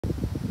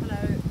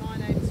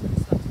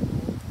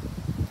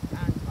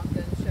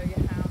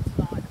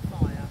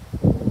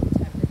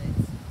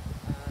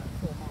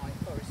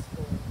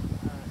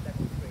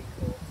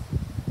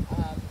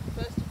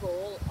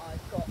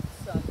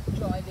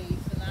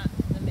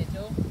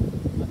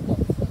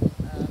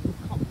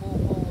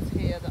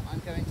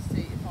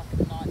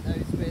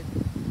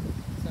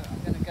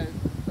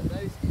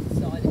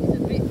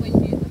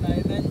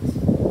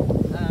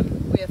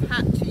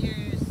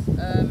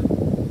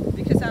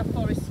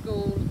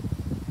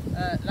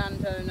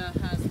landowner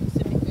has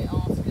specifically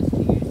asked us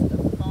to use a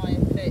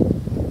fire pit.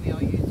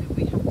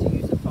 We have to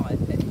use a fire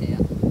pit here.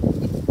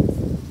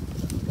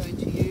 I'm going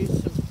to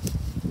use some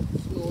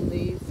small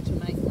leaves to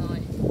make my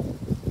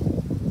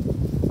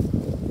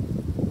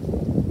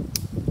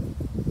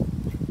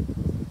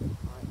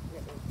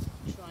little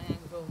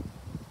triangle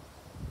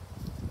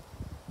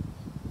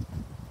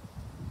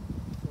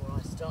before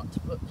I start to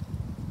put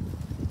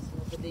some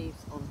of the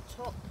leaves on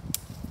top.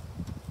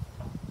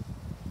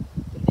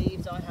 The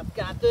leaves I have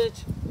gathered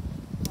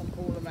from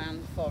all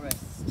around the forest.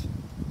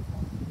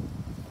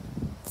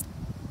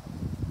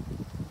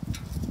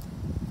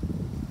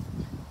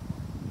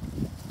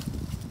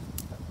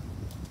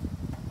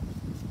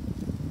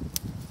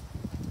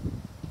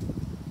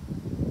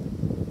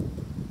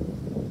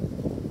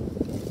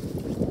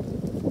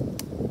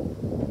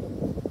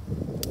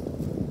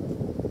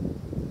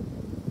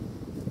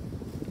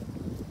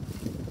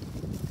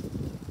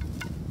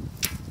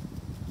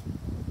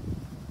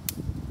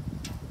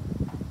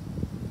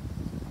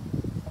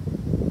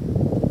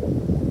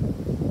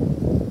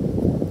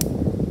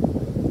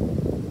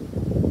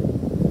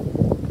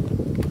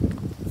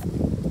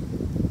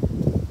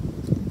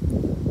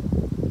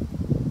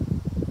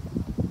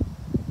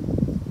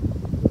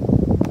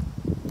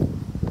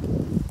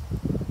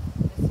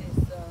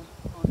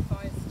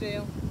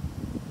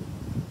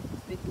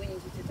 It's a bit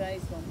windy today,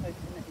 so I'm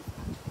hoping that it's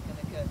actually going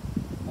to go.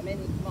 I'm in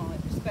my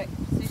respect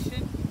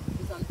position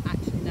because I'm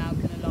actually now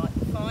going to light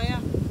the fire.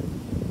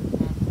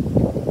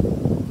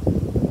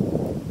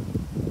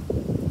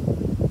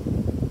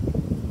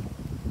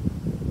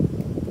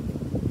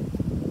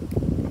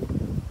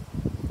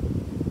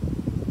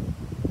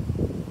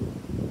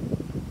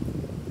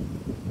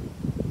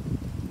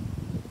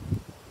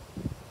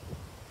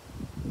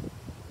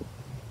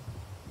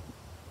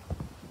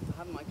 I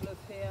have my glove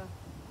here.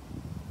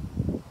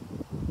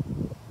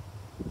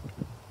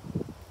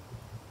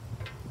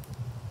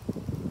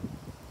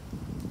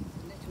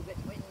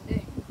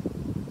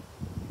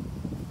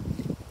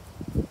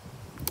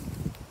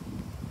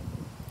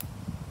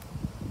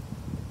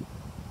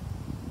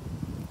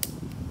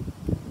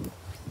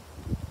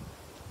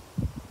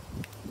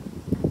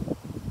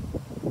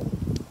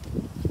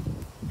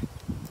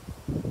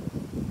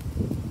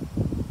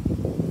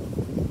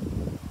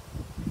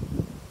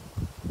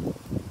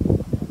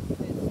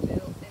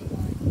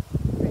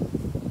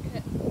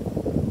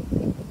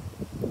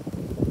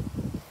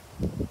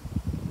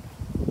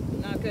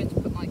 I'm going to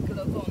put my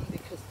glove on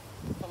because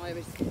the fire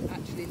is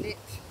actually lit.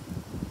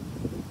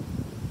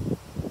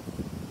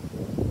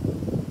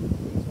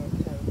 These are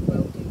a pair of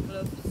welding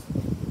gloves.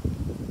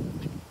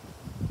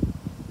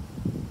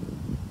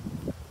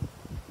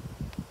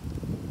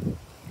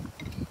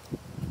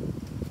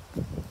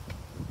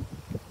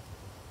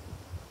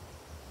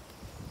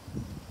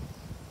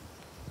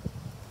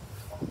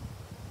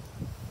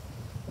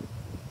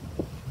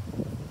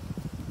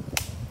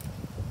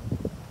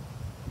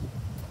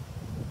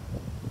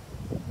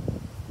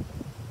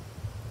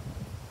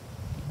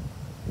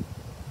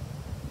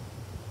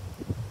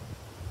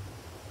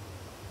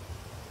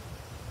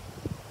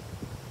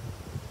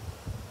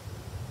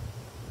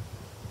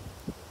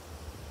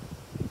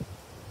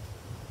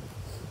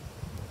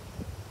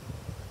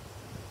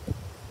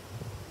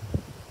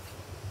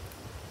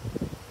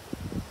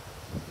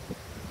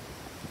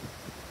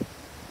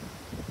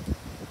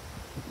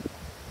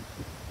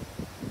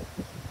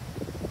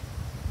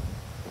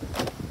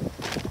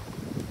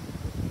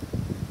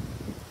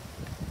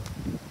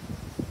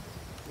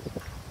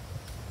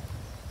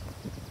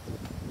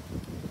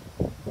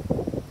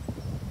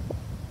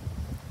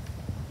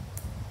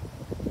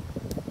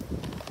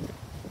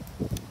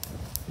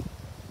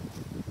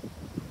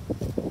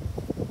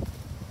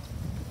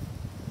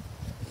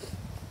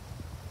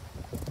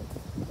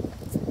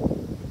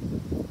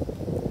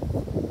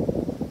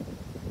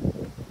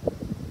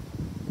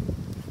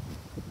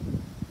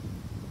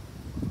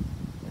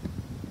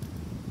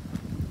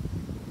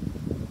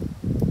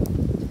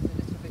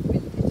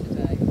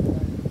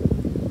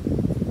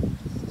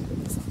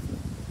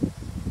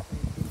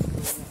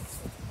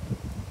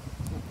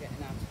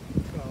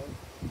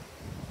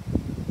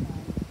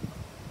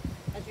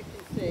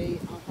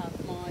 I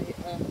have my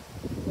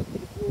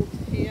bucket of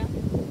water here,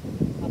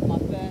 I have my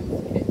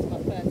burns kit, my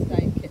first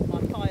aid kit,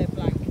 my fire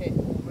blanket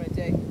all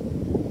ready,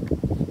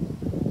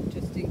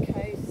 just in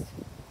case.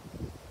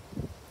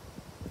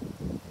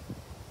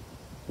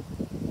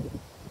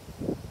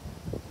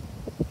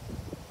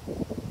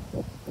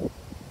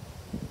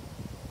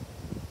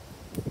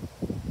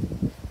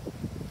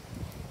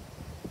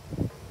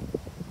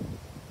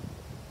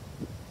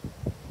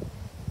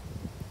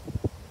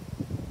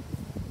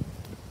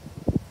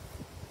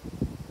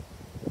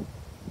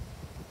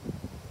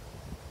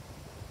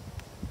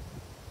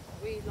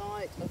 We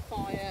light a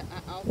fire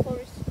at our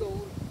forest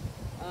school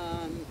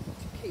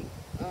to keep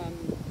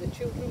the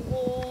children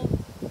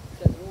warm,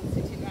 so they're all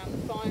sitting around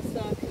the fire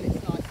circle,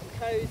 it's nice and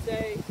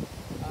cosy.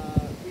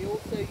 We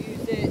also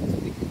use it,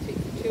 we can teach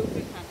the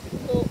children how to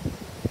cook,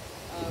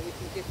 we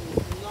can give them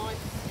some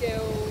life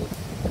skills,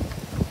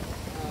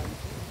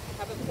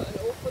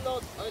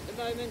 at the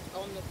moment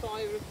on the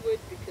fire of wood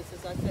because,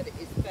 as I said, it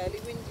is fairly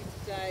windy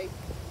today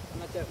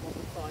and I don't want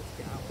the fire to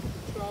get out of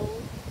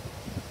control.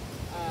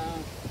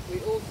 We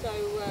also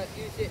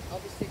use it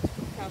obviously to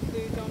cook our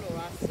food on or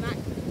our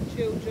snacks for the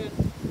children,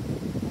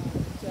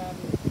 and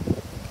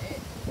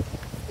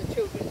the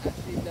children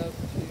actually love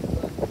to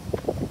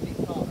be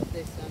part of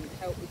this and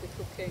help with the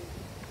cooking.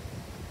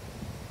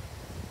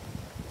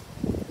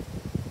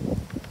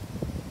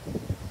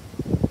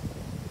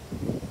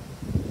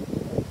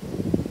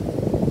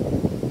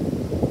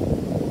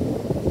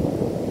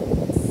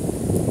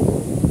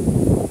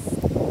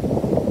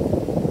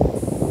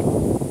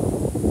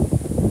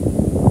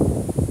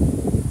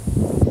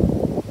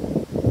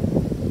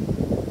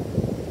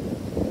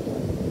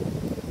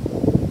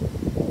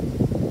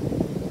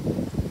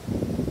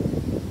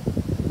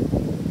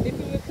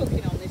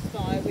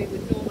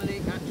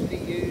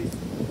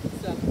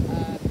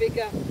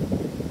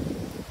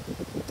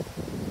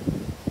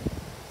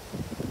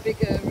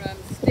 Bigger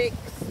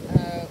sticks,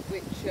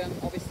 which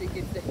obviously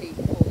gives the heat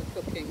for the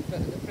cooking,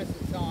 but at the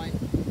present time,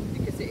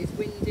 because it is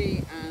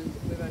windy and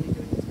we're only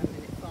doing a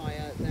 10-minute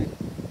fire, then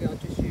we are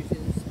just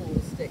using the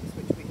smaller sticks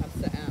which we have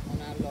set out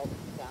on our log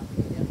down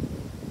here.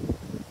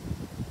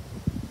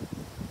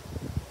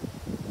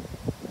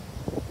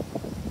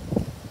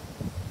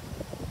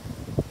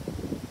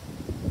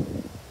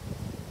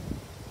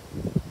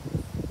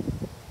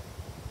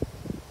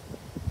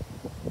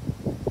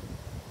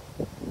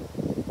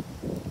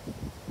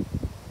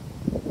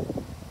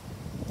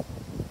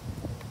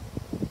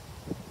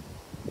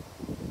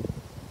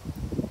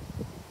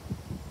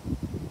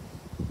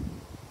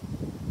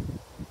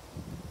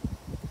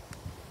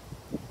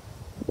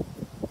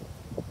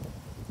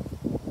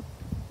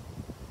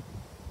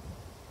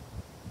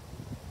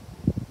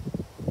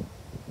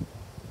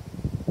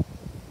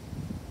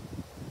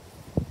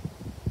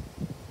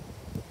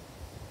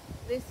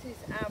 This is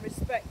our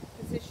respect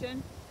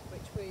position,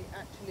 which we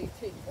actually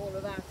teach all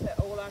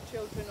our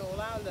children, all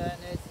our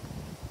learners,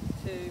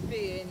 to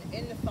be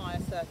in the fire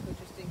circle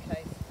just in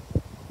case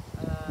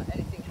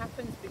anything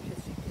happens,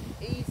 because you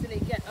can easily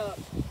get up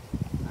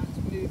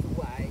and move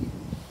away.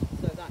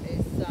 So that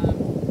is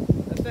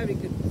a very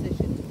good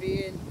position to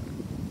be in.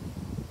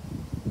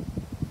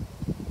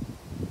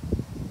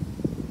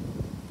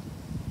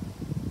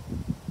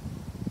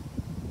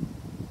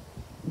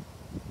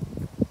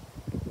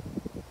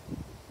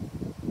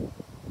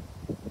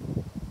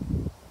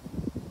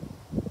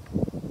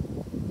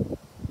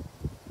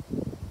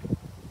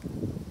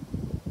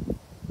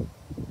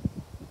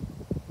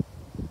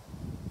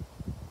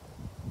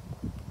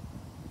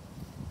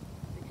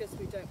 Because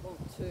we don't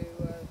want to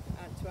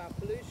add to our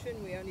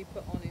pollution, we only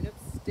put on enough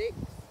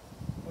sticks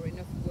or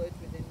enough wood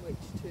within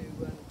which to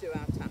do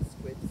our task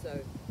with.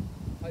 So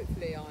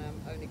hopefully I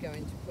am only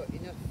going to put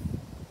enough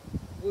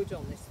wood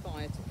on this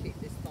fire to keep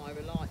this fire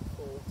alight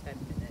for 10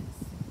 minutes.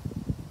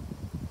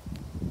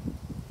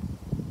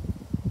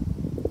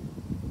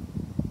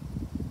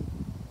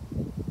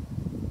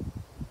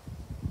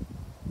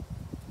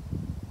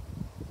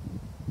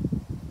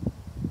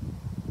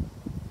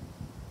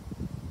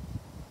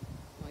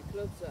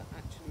 Gloves are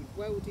actually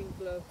welding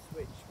gloves,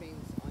 which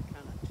means I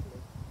can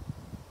actually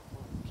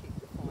keep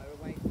the fire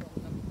away from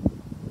them.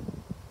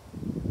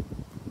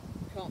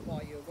 You can't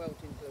buy your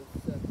welding gloves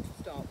to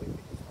start with,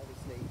 because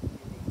obviously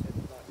you need to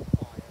light the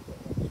fire, but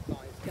once your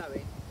fire's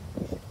going,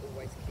 you should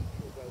always keep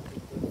your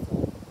welding gloves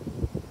on.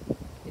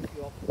 If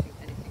you are putting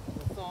anything on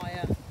the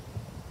fire,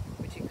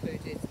 which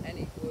included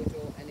any wood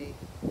or any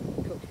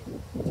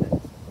cooking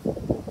utensils.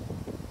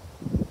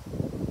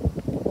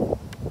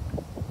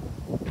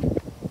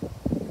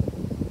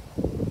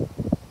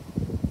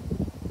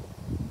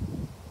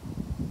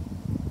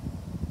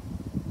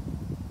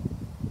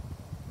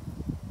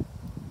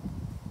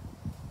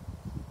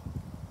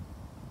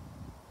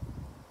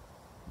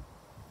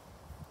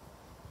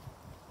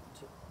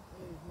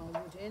 Move my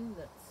wood in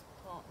that's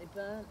partly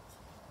burnt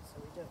so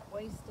we don't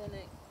waste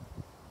any.